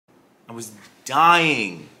I was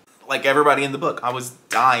dying. Like everybody in the book, I was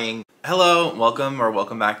dying. Hello,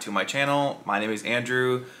 welcome back to my channel. My name is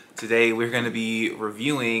Andrew. Today we're going to be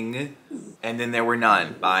reviewing And Then There Were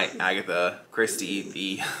None by Agatha Christie,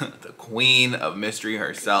 the queen of mystery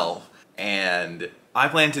herself. And I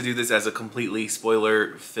plan to do this as a completely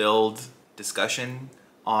spoiler-filled discussion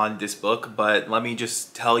on this book, but let me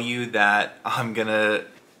just tell you that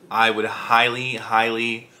I would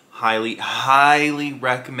highly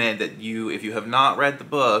recommend that if you have not read the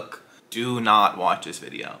book, do not watch this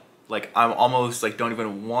video. Like, I'm almost like don't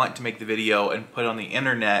even want to make the video and put it on the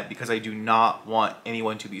internet because I do not want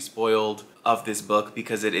anyone to be spoiled of this book,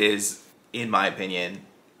 because it is, in my opinion,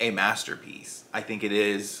 a masterpiece. I think it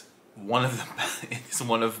is one of the, it's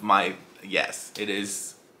one of my, yes, it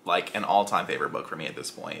is like an all-time favorite book for me at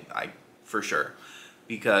this point, for sure,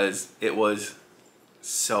 because it was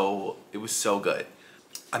so good.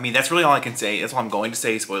 I mean, that's really all I can say. That's all I'm going to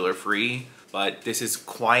say, spoiler free, but this is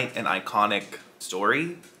quite an iconic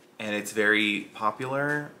story and it's very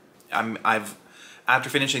popular. After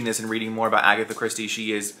finishing this and reading more about Agatha Christie,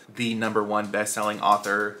 she is the #1 best-selling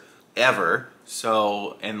author ever.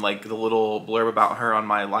 So, and like the little blurb about her on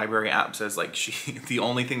my library app says like the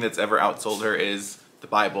only thing that's ever outsold her is the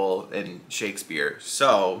Bible and Shakespeare.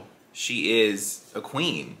 So she is a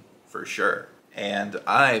queen for sure. And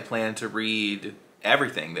I plan to read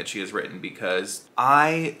everything that she has written because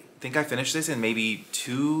I think I finished this in maybe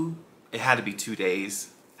it had to be 2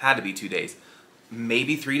 days.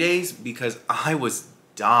 Maybe 3 days, because I was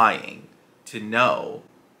dying to know.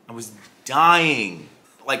 I was dying,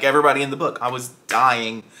 like everybody in the book, I was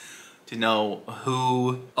dying to know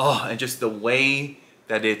who, and just the way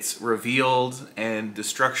that it's revealed and the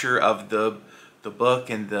structure of the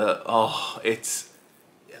book and it's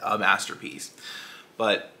a masterpiece.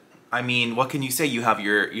 But I mean, what can you say? You have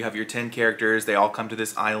your 10 characters. They all come to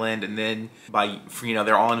this island, and then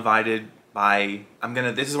they're all invited by.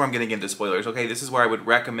 This is where I'm gonna get into spoilers. Okay, this is where I would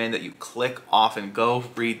recommend that you click off and go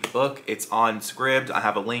read the book. It's on Scribd. I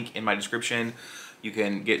have a link in my description. You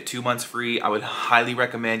can get 2 months free. I would highly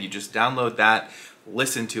recommend you just download that,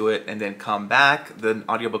 listen to it, and then come back. The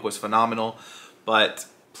audiobook was phenomenal, but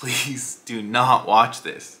please do not watch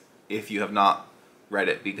this if you have not read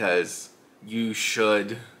it, because you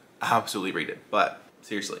should absolutely read it. But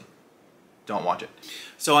seriously, don't watch it.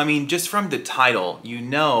 So I mean, just from the title, you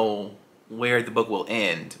know where the book will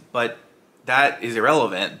end, but that is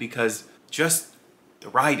irrelevant because just the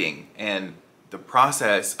writing and the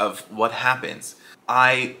process of what happens,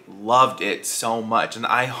 I loved it so much. And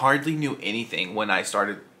I hardly knew anything when I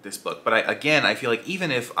started this book, but I feel like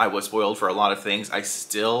even if I was spoiled for a lot of things, I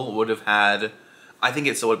still would have had, I think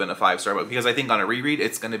it still would have been a 5-star book, because I think on a reread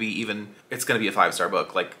it's gonna be a 5-star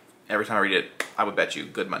book. Like every time I read it, I would bet you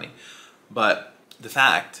good money. But the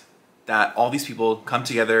fact that all these people come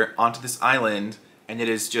together onto this island, and it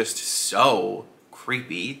is just so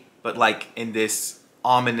creepy, but like in this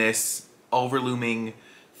ominous, overlooming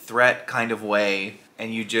threat kind of way,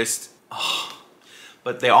 and you just,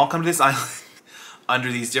 but they all come to this island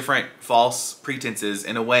under these different false pretenses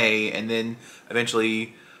in a way, and then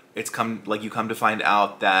eventually you come to find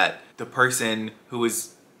out that the person who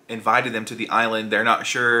has invited them to the island, they're not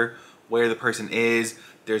sure where the person is.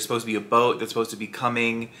 There's supposed to be a boat that's supposed to be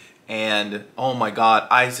coming, and oh my god,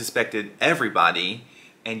 I suspected everybody,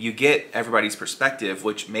 and you get everybody's perspective,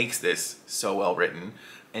 which makes this so well written.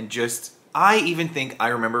 And just, I even think I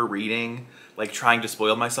remember reading, like trying to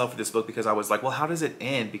spoil myself with this book, because I was like, well, how does it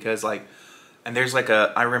end? Because like, and there's like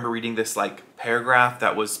I remember reading this like paragraph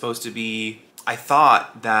that was supposed to be, I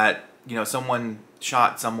thought that, someone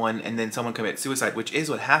shot someone and then someone commits suicide, which is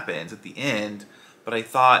what happens at the end. But I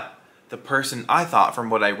thought from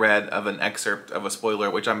what I read of an excerpt of a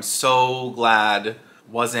spoiler, which I'm so glad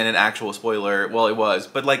wasn't an actual spoiler. Well, it was,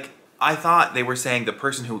 but like, I thought they were saying the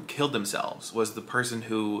person who killed themselves was the person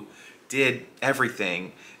who did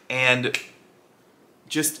everything. And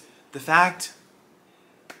just the fact,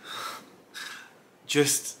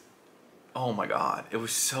 oh my god, it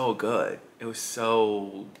was so good. It was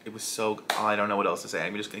so, I don't know what else to say.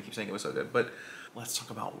 I'm just gonna keep saying it was so good, but let's talk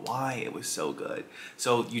about why it was so good.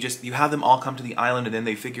 So you have them all come to the island, and then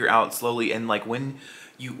they figure out slowly, and like when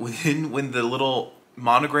the little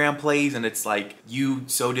monogram plays, and it's like, you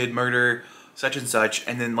so did murder such and such,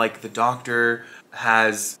 and then like the doctor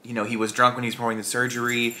has, he was drunk when he was performing the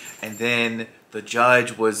surgery, and then the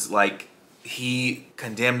judge was like, he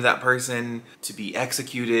condemned that person to be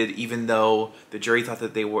executed even though the jury thought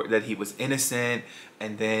that he was innocent.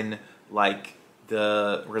 And then like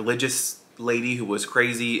the religious lady who was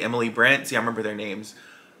crazy, Emily Brent, see, I remember their names.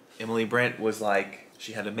 Emily Brent was like,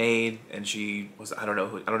 she had a maid, and she was, I don't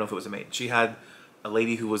know if it was a maid. She had a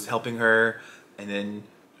lady who was helping her, and then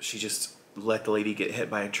she just let the lady get hit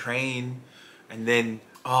by a train. And then,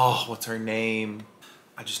 oh, what's her name?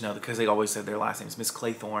 I just know because they always said their last names. Miss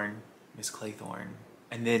Claythorne. Miss Claythorne.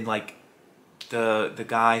 And then like the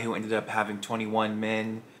guy who ended up having 21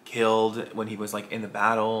 men killed when he was like in the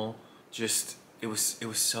battle. Just, it was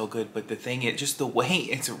so good. But the thing is, just the way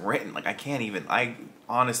it's written, like I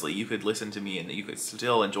honestly, you could listen to me and you could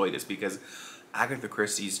still enjoy this, because Agatha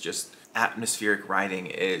Christie's just atmospheric writing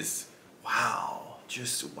is, wow,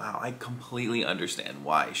 just wow. I completely understand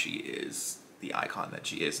why she is the icon that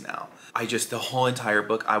she is now. The whole entire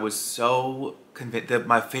book, I was so convinced that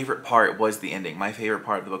my favorite part was the ending. My favorite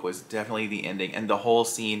part of the book was definitely the ending, and the whole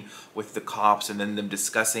scene with the cops and then them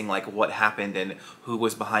discussing like what happened and who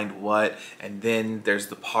was behind what. And then there's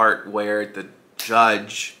the part where the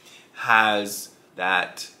judge has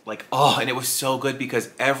that, like, oh, and it was so good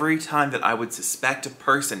because every time that I would suspect a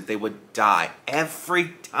person, they would die. Every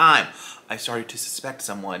time I started to suspect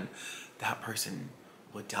someone, that person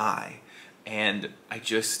would die. And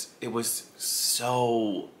it was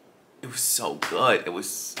so good. It was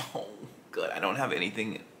so good. I don't have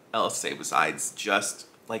anything else to say besides just,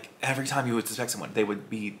 like, every time you would suspect someone, they would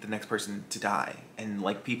be the next person to die. And,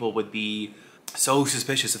 like, people would be so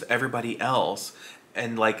suspicious of everybody else.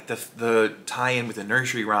 And, like, the tie-in with the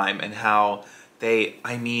nursery rhyme and how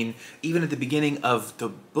I mean, even at the beginning of the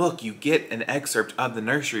book, you get an excerpt of the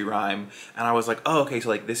nursery rhyme, and I was like, oh, okay, so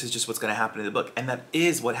like this is just what's gonna happen in the book. And that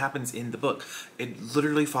is what happens in the book. It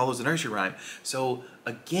literally follows the nursery rhyme. So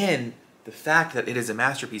again, the fact that it is a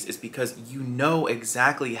masterpiece is because you know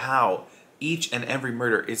exactly how each and every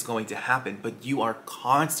murder is going to happen, but you are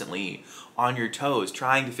constantly on your toes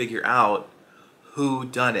trying to figure out who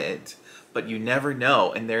done it, but you never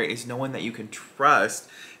know, and there is no one that you can trust.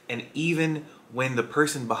 And even when the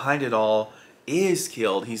person behind it all is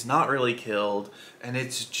killed, he's not really killed, and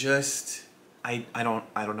it's just, I don't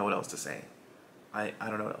know what else to say. I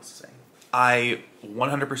don't know what else to say. I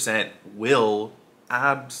 100% will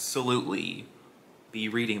absolutely be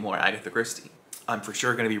reading more Agatha Christie. I'm for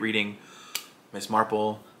sure going to be reading Miss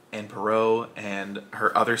Marple and Poirot and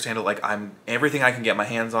her other stand-up. Like, everything I can get my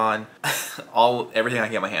hands on, everything I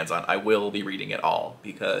can get my hands on, I will be reading it all,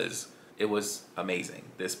 because it was amazing.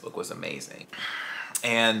 This book was amazing.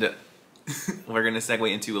 And we're going to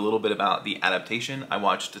segue into a little bit about the adaptation. I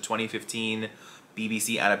watched the 2015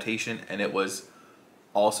 BBC adaptation, and it was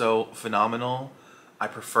also phenomenal. I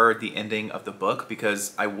preferred the ending of the book,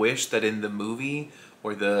 because I wish that in the movie,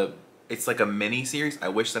 or it's like a mini series, I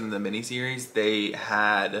wish that in the mini series they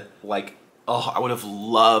had, like, oh, I would have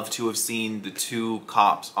loved to have seen the two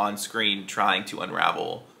cops on screen trying to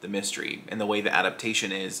unravel the mystery. And the way the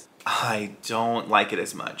adaptation is, I don't like it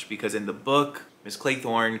as much, because in the book, Miss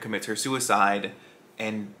Claythorne commits her suicide,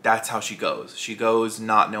 and that's how she goes. She goes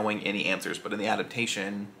not knowing any answers. But in the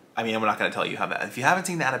adaptation, I mean, I'm not going to tell you how that. If you haven't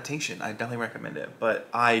seen the adaptation, I definitely recommend it. But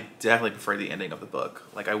I definitely prefer the ending of the book.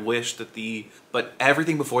 Like, I wish that but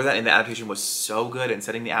everything before that in the adaptation was so good, and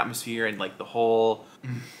setting the atmosphere and like the whole,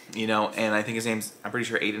 you know. And I think his name's, I'm pretty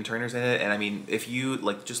sure Aidan Turner's in it. And I mean, if you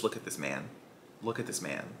like, just look at this man. Look at this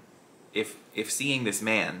man. If seeing this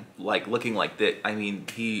man like looking like that, I mean,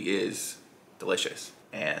 he is delicious.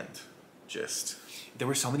 And just, there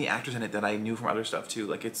were so many actors in it that I knew from other stuff too.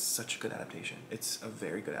 Like, it's such a good adaptation. It's a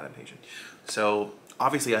very good adaptation. So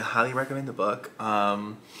obviously I highly recommend the book. I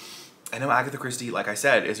know Agatha Christie, like I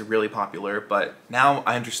said, is really popular, but now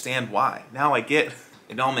I understand why. Now I get,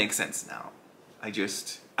 it all makes sense now.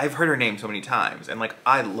 I've heard her name so many times, and like,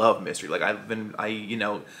 I love mystery. Like, you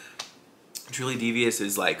know, Truly Devious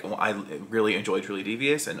is like, well, I really enjoy Truly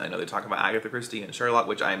Devious, and I know they're talking about Agatha Christie and Sherlock,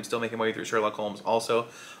 which I am still making my way through Sherlock Holmes also.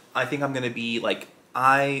 I think I'm going to be like,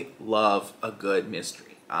 I love a good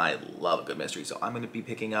mystery. I love a good mystery, so I'm going to be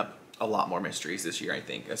picking up a lot more mysteries this year, I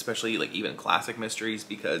think, especially like even classic mysteries,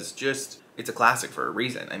 because just, it's a classic for a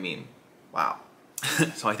reason. I mean, wow.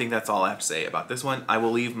 So I think that's all I have to say about this one. I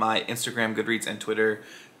will leave my Instagram, Goodreads, and Twitter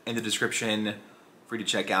in the description for you to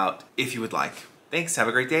check out if you would like. Thanks, have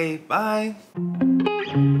a great day, bye!